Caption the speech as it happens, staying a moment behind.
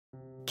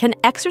Can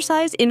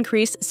exercise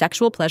increase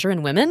sexual pleasure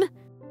in women?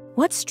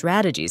 What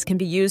strategies can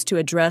be used to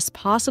address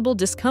possible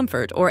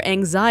discomfort or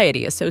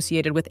anxiety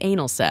associated with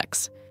anal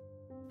sex?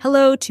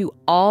 Hello to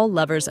all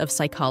lovers of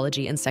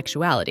psychology and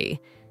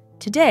sexuality.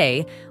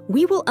 Today,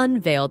 we will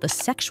unveil the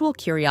sexual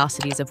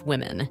curiosities of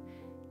women.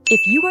 If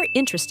you are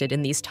interested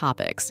in these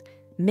topics,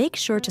 make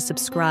sure to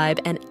subscribe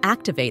and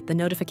activate the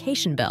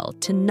notification bell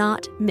to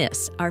not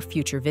miss our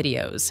future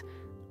videos.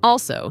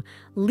 Also,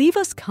 leave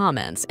us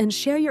comments and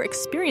share your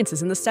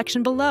experiences in the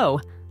section below.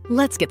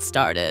 Let's get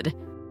started.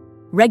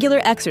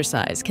 Regular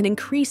exercise can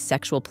increase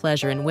sexual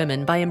pleasure in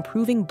women by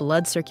improving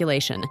blood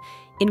circulation,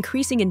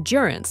 increasing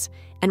endurance,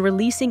 and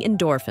releasing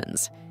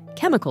endorphins,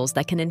 chemicals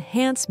that can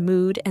enhance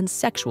mood and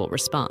sexual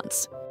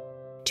response.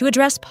 To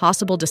address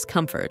possible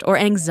discomfort or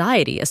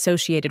anxiety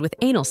associated with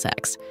anal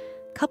sex,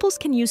 couples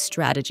can use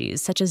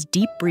strategies such as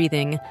deep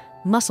breathing,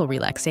 muscle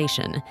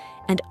relaxation,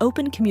 and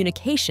open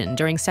communication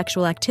during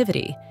sexual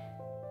activity.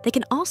 They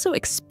can also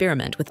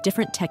experiment with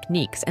different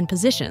techniques and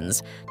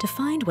positions to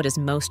find what is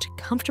most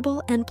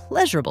comfortable and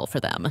pleasurable for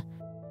them.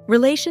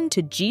 Relation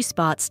to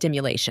G-spot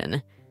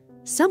stimulation.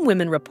 Some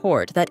women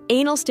report that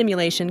anal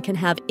stimulation can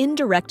have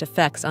indirect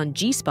effects on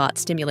G-spot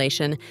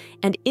stimulation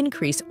and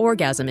increase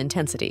orgasm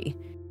intensity.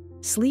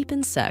 Sleep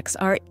and sex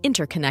are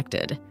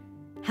interconnected.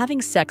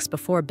 Having sex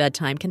before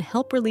bedtime can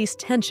help release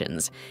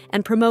tensions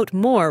and promote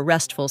more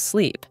restful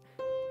sleep.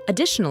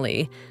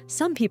 Additionally,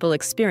 some people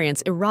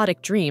experience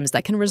erotic dreams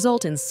that can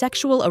result in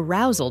sexual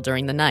arousal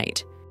during the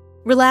night.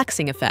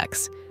 Relaxing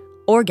effects.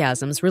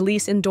 Orgasms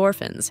release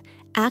endorphins,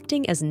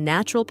 acting as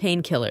natural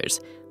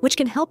painkillers, which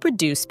can help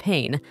reduce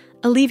pain,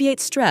 alleviate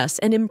stress,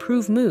 and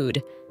improve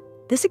mood.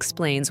 This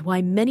explains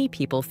why many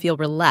people feel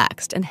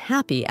relaxed and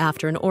happy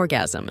after an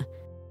orgasm.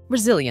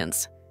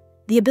 Resilience.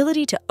 The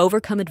ability to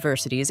overcome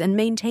adversities and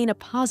maintain a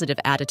positive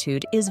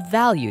attitude is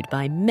valued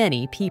by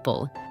many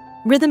people.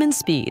 Rhythm and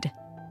speed.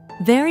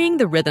 Varying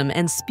the rhythm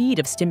and speed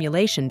of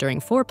stimulation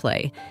during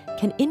foreplay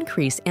can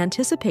increase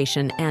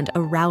anticipation and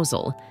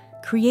arousal,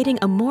 creating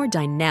a more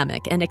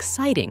dynamic and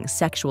exciting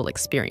sexual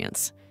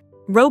experience.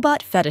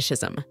 Robot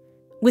fetishism.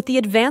 With the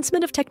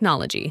advancement of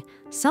technology,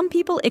 some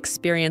people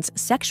experience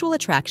sexual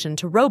attraction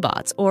to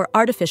robots or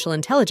artificial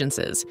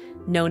intelligences,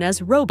 known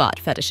as robot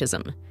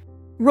fetishism.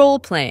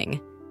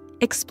 Role-playing.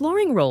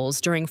 Exploring roles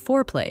during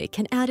foreplay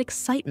can add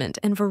excitement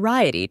and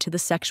variety to the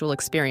sexual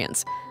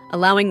experience,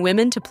 allowing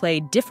women to play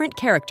different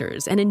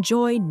characters and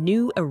enjoy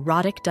new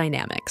erotic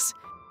dynamics.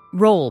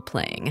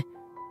 Role-playing.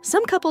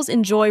 Some couples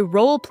enjoy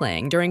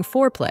role-playing during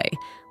foreplay,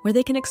 where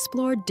they can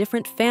explore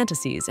different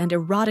fantasies and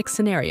erotic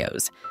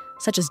scenarios,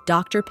 such as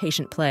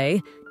doctor-patient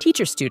play,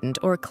 teacher-student,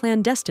 or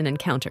clandestine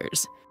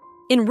encounters.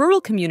 In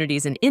rural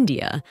communities in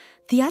India,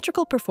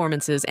 theatrical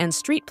performances and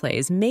street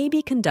plays may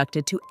be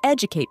conducted to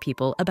educate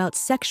people about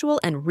sexual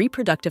and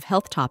reproductive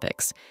health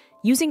topics,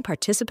 using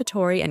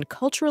participatory and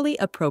culturally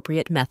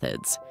appropriate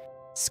methods.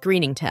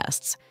 Screening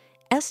tests.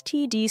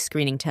 STD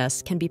screening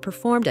tests can be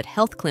performed at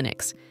health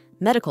clinics,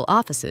 medical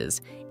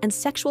offices, and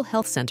sexual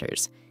health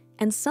centers,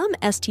 and some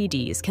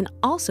STDs can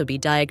also be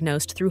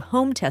diagnosed through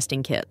home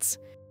testing kits.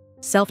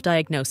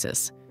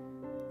 Self-diagnosis.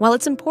 While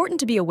it's important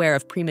to be aware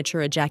of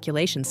premature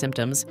ejaculation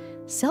symptoms,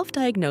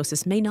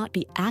 self-diagnosis may not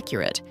be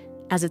accurate,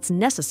 as it's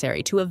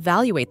necessary to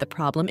evaluate the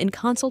problem in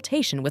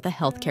consultation with a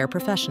healthcare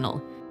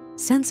professional.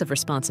 Sense of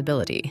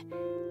responsibility.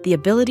 The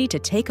ability to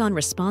take on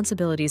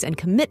responsibilities and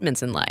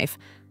commitments in life,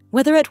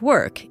 whether at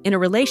work, in a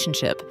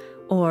relationship,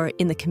 or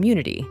in the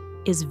community,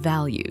 is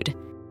valued.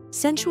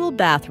 Sensual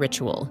bath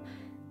ritual.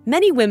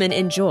 Many women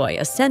enjoy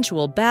a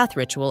sensual bath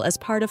ritual as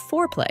part of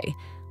foreplay,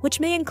 which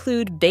may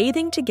include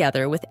bathing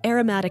together with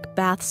aromatic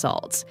bath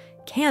salts,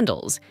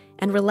 candles,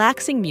 and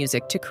relaxing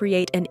music to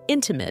create an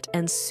intimate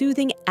and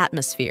soothing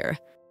atmosphere.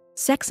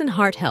 Sex and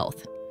heart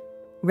health.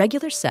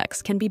 Regular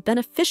sex can be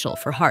beneficial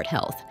for heart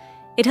health.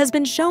 It has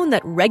been shown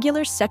that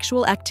regular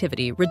sexual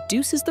activity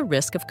reduces the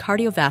risk of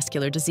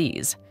cardiovascular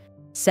disease.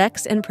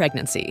 Sex and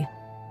pregnancy.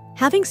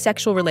 Having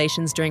sexual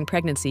relations during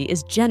pregnancy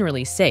is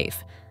generally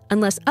safe,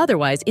 unless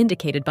otherwise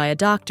indicated by a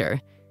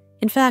doctor.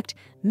 In fact,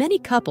 many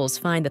couples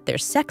find that their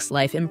sex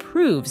life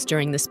improves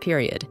during this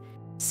period.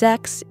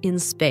 Sex in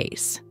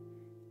space.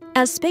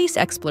 As space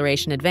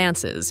exploration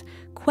advances,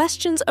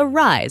 questions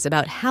arise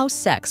about how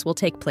sex will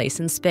take place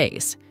in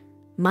space.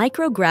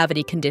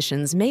 Microgravity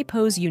conditions may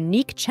pose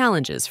unique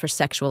challenges for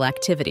sexual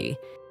activity.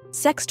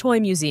 Sex toy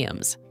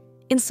museums.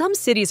 In some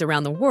cities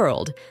around the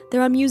world,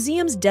 there are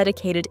museums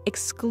dedicated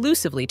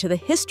exclusively to the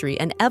history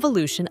and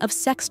evolution of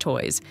sex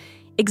toys,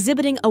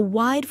 exhibiting a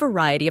wide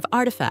variety of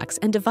artifacts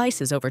and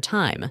devices over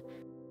time.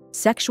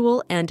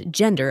 Sexual and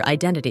gender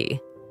identity.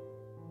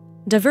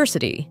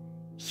 Diversity.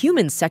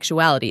 Human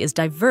sexuality is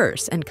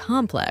diverse and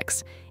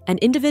complex, and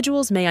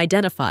individuals may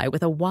identify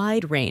with a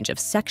wide range of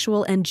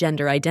sexual and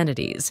gender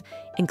identities,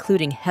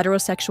 including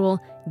heterosexual,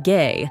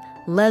 gay,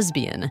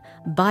 lesbian,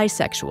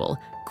 bisexual,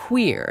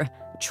 queer,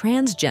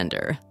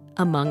 transgender,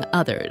 among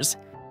others.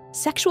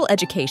 Sexual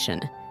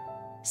education.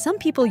 Some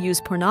people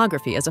use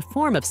pornography as a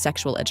form of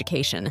sexual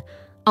education.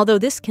 although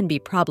this can be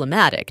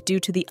problematic due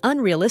to the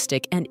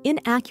unrealistic and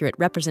inaccurate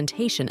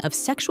representation of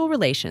sexual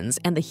relations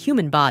and the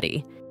human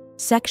body.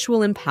 Sexual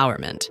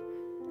empowerment.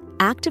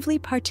 Actively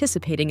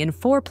participating in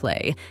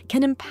foreplay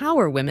can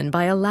empower women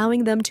by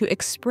allowing them to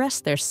express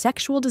their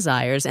sexual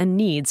desires and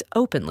needs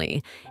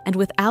openly and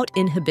without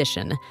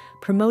inhibition,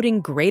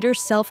 promoting greater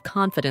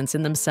self-confidence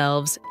in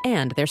themselves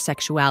and their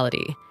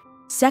sexuality.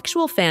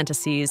 Sexual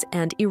fantasies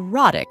and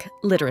erotic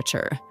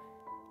literature.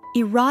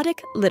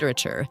 Erotic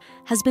literature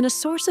has been a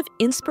source of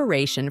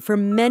inspiration for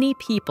many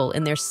people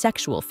in their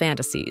sexual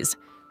fantasies.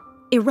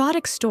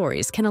 Erotic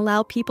stories can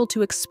allow people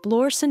to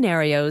explore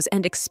scenarios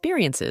and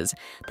experiences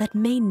that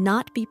may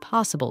not be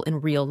possible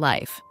in real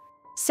life.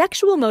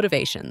 Sexual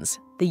motivations.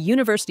 The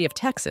University of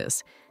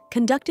Texas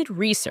conducted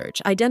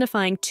research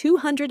identifying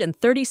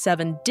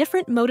 237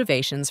 different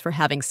motivations for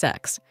having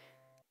sex.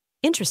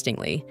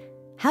 Interestingly,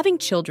 having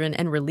children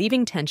and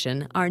relieving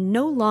tension are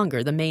no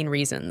longer the main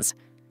reasons.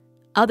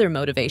 Other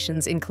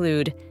motivations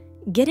include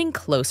getting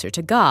closer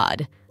to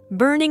God,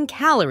 burning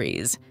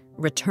calories,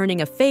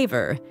 returning a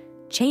favor,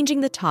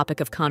 changing the topic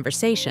of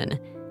conversation,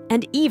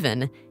 and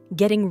even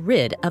getting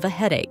rid of a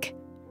headache.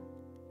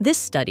 This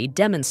study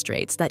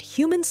demonstrates that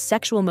human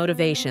sexual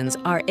motivations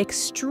are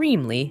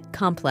extremely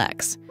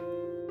complex.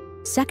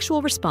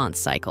 Sexual response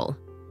cycle.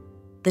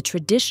 The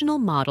traditional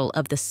model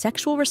of the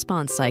sexual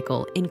response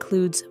cycle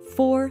includes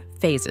 4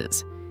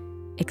 phases: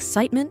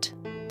 excitement,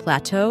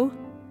 plateau,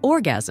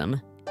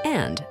 orgasm,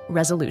 and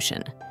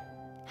resolution.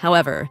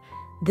 However,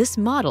 this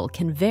model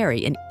can vary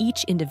in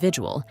each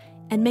individual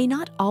and may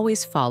not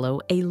always follow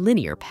a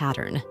linear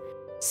pattern.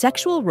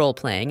 Sexual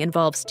role-playing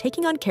involves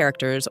taking on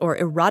characters or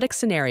erotic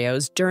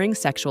scenarios during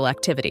sexual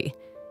activity.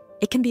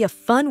 It can be a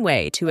fun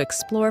way to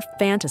explore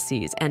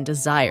fantasies and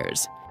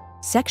desires.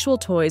 Sexual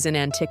toys in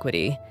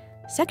antiquity.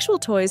 Sexual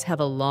toys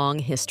have a long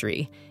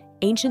history.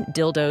 Ancient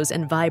dildos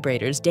and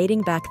vibrators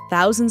dating back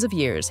thousands of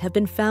years have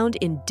been found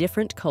in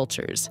different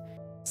cultures.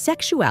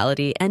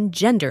 Sexuality and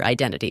gender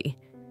identity.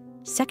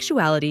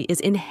 Sexuality is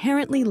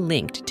inherently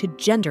linked to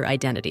gender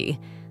identity,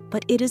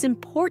 but it is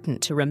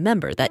important to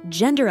remember that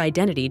gender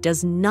identity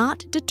does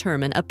not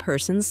determine a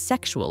person's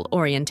sexual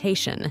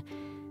orientation.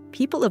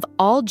 People of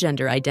all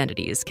gender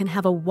identities can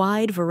have a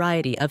wide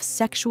variety of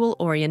sexual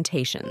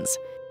orientations.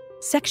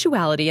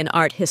 Sexuality and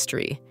art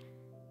history.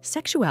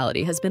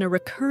 Sexuality has been a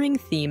recurring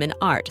theme in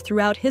art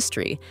throughout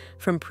history,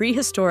 from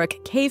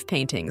prehistoric cave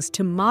paintings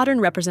to modern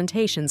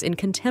representations in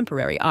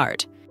contemporary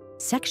art.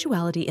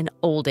 Sexuality in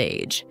old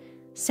age.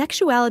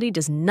 Sexuality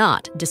does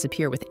not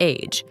disappear with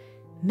age.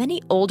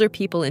 Many older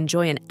people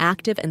enjoy an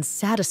active and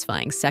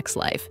satisfying sex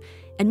life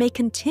and may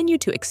continue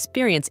to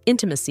experience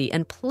intimacy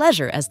and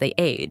pleasure as they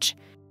age.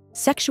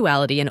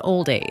 Sexuality in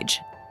old age.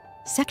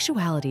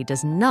 Sexuality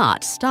does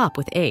not stop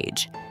with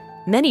age.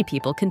 Many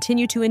people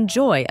continue to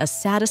enjoy a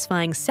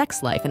satisfying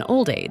sex life in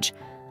old age,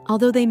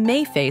 although they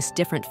may face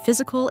different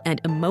physical and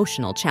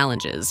emotional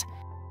challenges.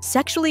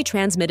 Sexually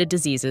transmitted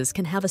diseases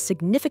can have a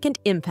significant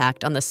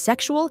impact on the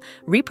sexual,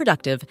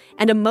 reproductive,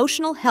 and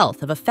emotional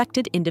health of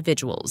affected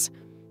individuals.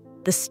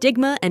 The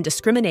stigma and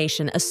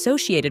discrimination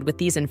associated with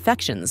these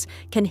infections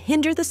can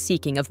hinder the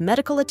seeking of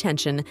medical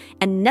attention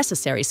and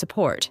necessary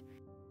support.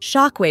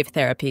 Shockwave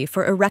therapy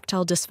for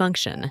erectile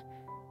dysfunction.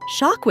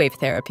 Shockwave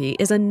therapy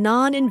is a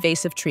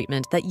non-invasive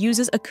treatment that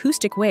uses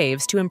acoustic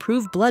waves to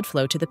improve blood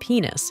flow to the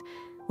penis,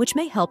 which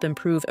may help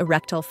improve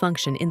erectile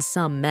function in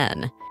some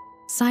men.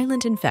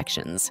 Silent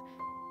infections.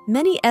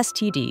 Many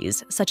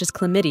STDs, such as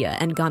chlamydia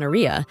and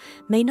gonorrhea,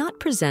 may not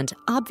present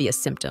obvious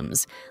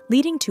symptoms,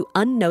 leading to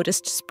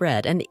unnoticed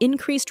spread and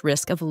increased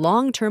risk of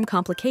long-term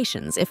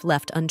complications if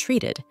left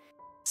untreated.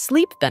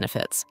 Sleep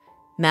benefits.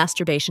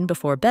 Masturbation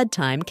before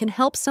bedtime can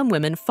help some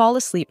women fall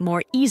asleep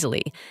more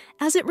easily,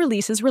 as it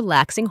releases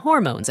relaxing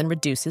hormones and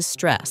reduces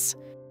stress.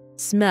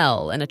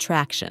 Smell and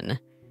attraction.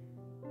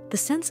 The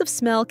sense of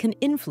smell can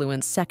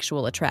influence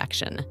sexual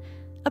attraction.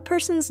 A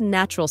person's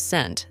natural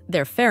scent,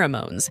 their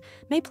pheromones,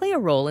 may play a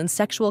role in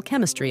sexual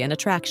chemistry and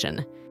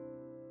attraction.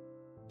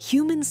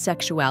 Human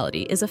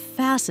sexuality is a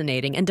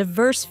fascinating and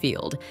diverse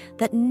field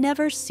that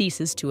never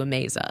ceases to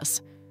amaze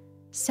us.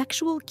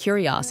 Sexual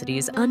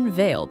curiosities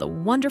unveil the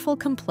wonderful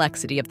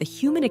complexity of the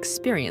human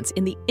experience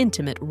in the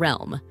intimate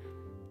realm.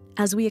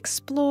 As we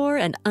explore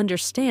and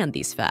understand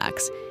these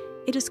facts,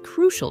 it is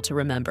crucial to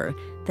remember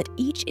that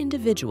each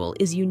individual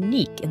is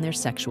unique in their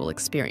sexual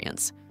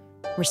experience.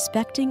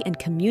 Respecting and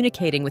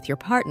communicating with your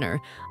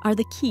partner are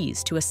the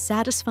keys to a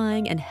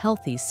satisfying and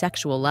healthy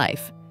sexual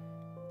life.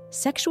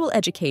 Sexual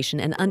education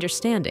and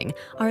understanding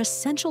are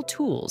essential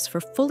tools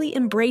for fully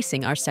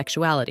embracing our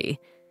sexuality.